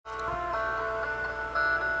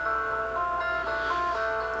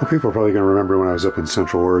Well, people are probably going to remember when I was up in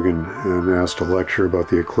Central Oregon and asked to lecture about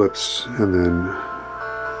the eclipse and then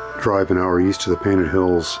drive an hour east to the Painted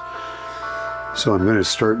Hills. So I'm going to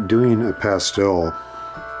start doing a pastel.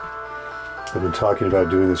 I've been talking about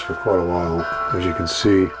doing this for quite a while. As you can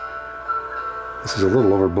see, this is a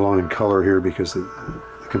little overblown in color here because the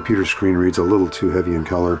computer screen reads a little too heavy in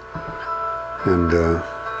color. And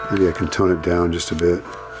maybe I can tone it down just a bit.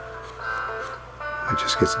 It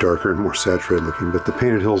just gets darker and more saturated looking. But the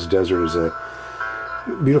Painted Hills Desert is a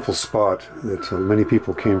beautiful spot that many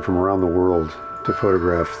people came from around the world to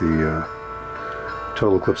photograph the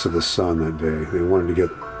total eclipse of the sun that day. They wanted to get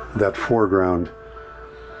that foreground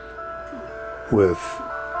with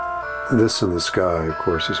this in the sky, of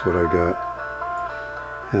course, is what I got.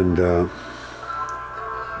 And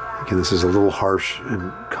again, this is a little harsh in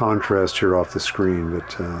contrast here off the screen,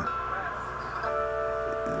 but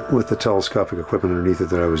with the telescopic equipment underneath it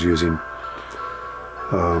that I was using.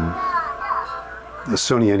 A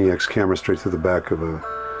Sony NEX camera straight through the back of a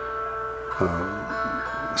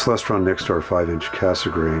Celestron Nexstar 5-inch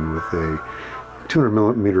Cassegrain with a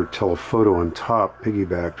 200mm telephoto on top,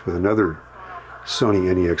 piggybacked with another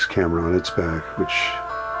Sony NEX camera on its back, which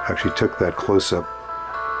actually took that close-up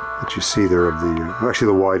that you see there of the, actually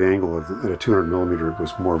the wide angle of at a 200mm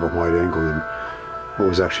was more of a wide angle than what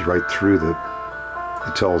was actually right through the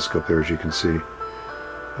telescope there, as you can see.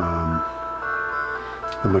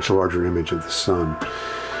 A much larger image of the sun.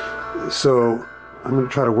 So I'm going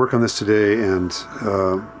to try to work on this today, and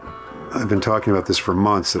I've been talking about this for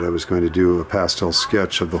months, that I was going to do a pastel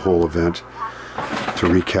sketch of the whole event to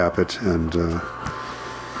recap it, and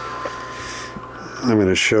I'm going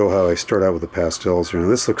to show how I start out with the pastels here. Now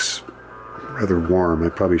this looks rather warm. I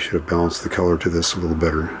probably should have balanced the color to this a little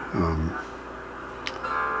better.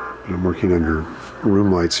 But I'm working under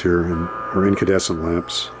room lights here, or incandescent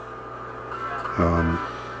lamps.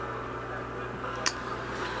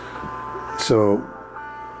 So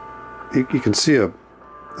you can see a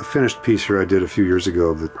finished piece here I did a few years ago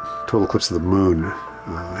of the total eclipse of the moon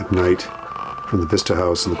at night from the Vista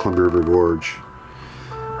House in the Columbia River Gorge.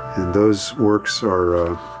 And those works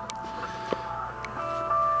are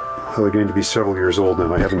well, they're going to be several years old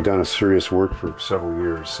now. I haven't done a serious work for several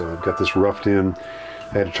years, so I've got this roughed in.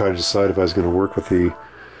 I had to try to decide if I was going to work with the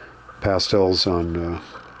pastels on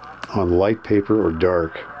light paper or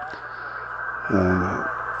dark.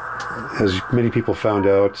 As many people found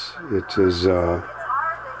out,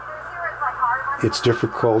 it's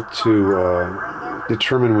difficult to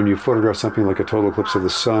determine when you photograph something like a total eclipse of the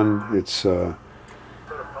sun. It's a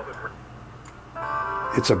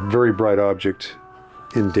very bright object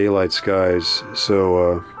in daylight skies,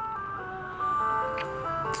 so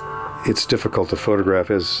it's difficult to photograph,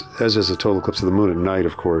 as is a total eclipse of the moon at night,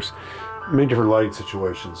 of course. Many different lighting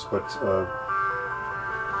situations, but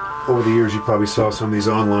over the years you probably saw some of these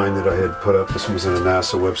online that I had put up. This one was on a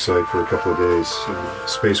NASA website for a couple of days.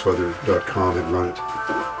 Spaceweather.com had run it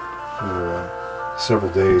for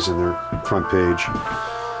several days in their front page,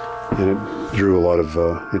 and it drew a lot of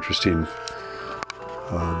interesting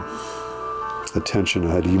attention.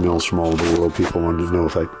 I had emails from all over the world. People wanted to know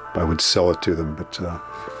if I would sell it to them, but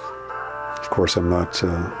of course I'm not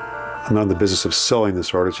in the business of selling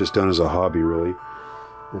this art. It's just done as a hobby, really.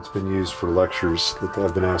 It's been used for lectures that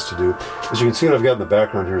I've been asked to do. As you can see, what I've got in the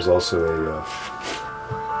background here is also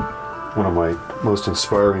one of my most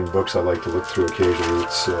inspiring books I like to look through occasionally.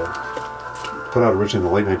 It's put out originally in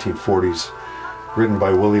the late 1940s, written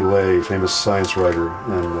by Willie Ley, famous science writer,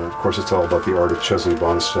 and of course it's all about the art of Chesley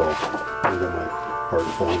Bonestell. I've got my art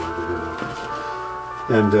falling over here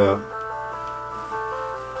now. And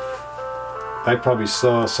I probably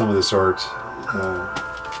saw some of this art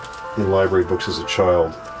in library books as a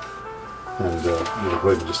child. And I'm going to go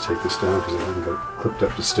ahead and just take this down because I haven't got it clipped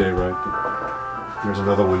up to stay right. But there's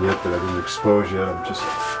another one yet that I didn't expose yet. I'm just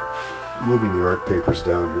moving the art papers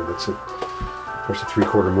down here. That's of course a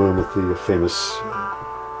 3/4 moon with the famous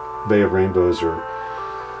Bay of Rainbows, or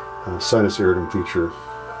Sinus Iridum feature,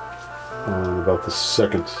 about the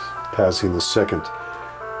second, passing the second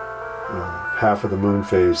half of the moon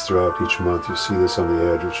phase throughout each month. You see this on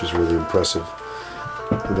the edge, which is really impressive,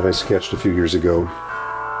 and that I sketched a few years ago.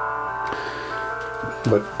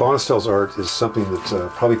 But Bonestell's art is something that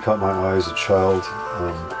probably caught my eye as a child.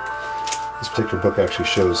 This particular book actually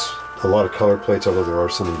shows a lot of color plates, although there are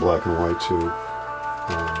some in black and white too.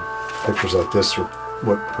 Pictures like this are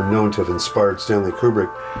what are known to have inspired Stanley Kubrick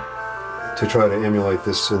to try to emulate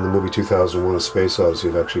this in the movie 2001: A Space Odyssey,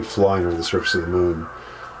 of actually flying over the surface of the moon.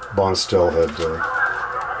 Bonestell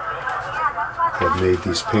had made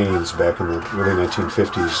these paintings back in the early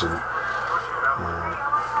 1950s, and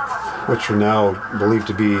which are now believed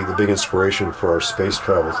to be the big inspiration for our space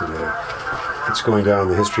travel today. It's going down in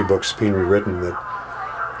the history books being rewritten that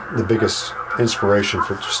the biggest inspiration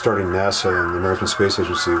for starting NASA and the American Space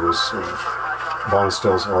Agency was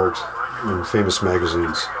Pastel's art in famous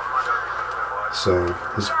magazines. So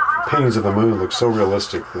his paintings of the moon look so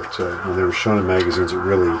realistic that when they were shown in magazines, it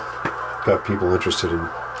really got people interested in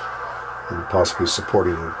possibly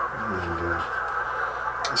supporting him and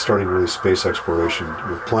starting really space exploration,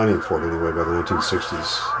 or planning for it anyway, by the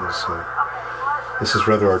 1960s. This is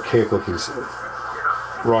rather archaic-looking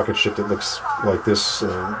rocket ship that looks like this.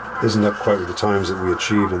 Isn't up quite with the times that we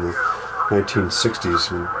achieved in the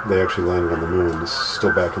 1960s when they actually landed on the moon. This is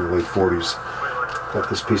still back in the late 40s. But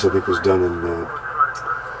this piece, I think, was done in,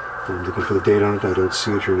 I'm looking for the date on it, I don't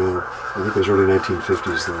see it here now. I think it was early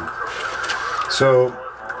 1950s then. So,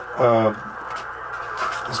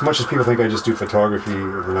 as much as people think I just do photography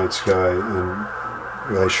of the night sky, and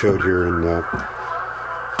what I showed here, and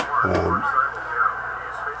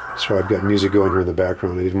so I've got music going here in the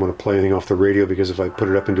background. I didn't want to play anything off the radio because if I put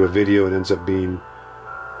it up into a video, it ends up being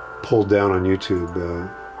pulled down on YouTube.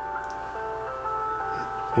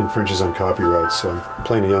 Infringes on copyright. So I'm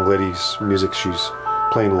playing a young lady's music. She's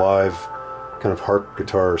playing live, kind of harp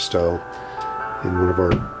guitar style, in one of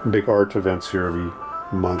our big art events here every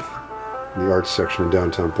month, in the arts section in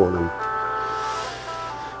downtown Portland.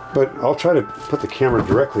 But I'll try to put the camera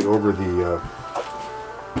directly over the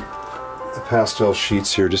pastel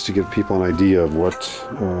sheets here, just to give people an idea of what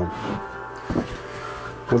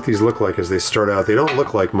these look like as they start out. They don't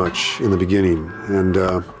look like much in the beginning, and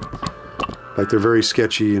like they're very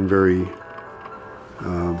sketchy and very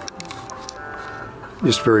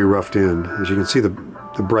just very roughed in. As you can see, the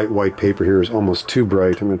bright white paper here is almost too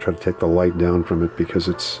bright. I'm going to try to take the light down from it because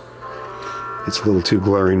it's a little too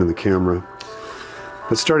glaring in the camera.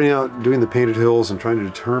 But starting out doing the painted hills and trying to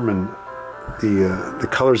determine the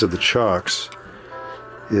colors of the chalks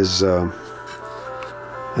is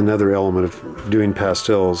another element of doing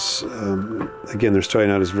pastels. Again, they're starting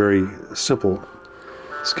out as very simple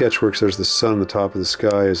sketchworks. There's the sun on the top of the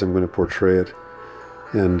sky as I'm going to portray it,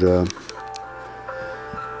 and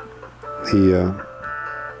the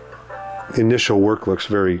initial work looks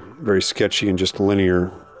very, very sketchy and just linear,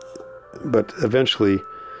 but eventually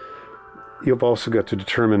you've also got to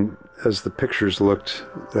determine, as the pictures looked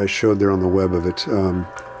that I showed there on the web of it,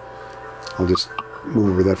 I'll just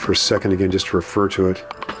move over that for a second again just to refer to it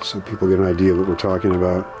so people get an idea of what we're talking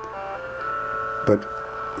about. But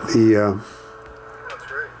the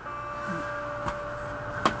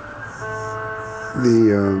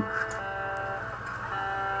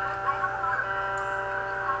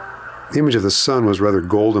image of the sun was rather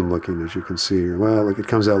golden looking, as you can see here. Well, like it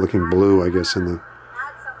comes out looking blue, I guess, in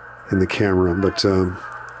the camera, but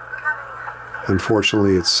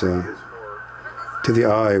unfortunately it's to the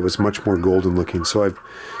eye it was much more golden looking. So I've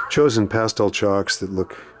chosen pastel chalks that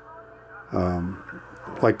look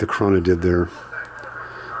like the Corona did there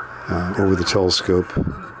over the telescope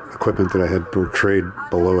equipment that I had portrayed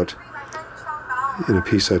below it in a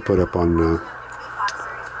piece I put up on I'm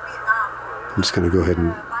just going to go ahead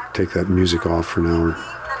and take that music off for now, or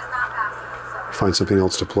find something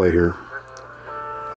else to play here.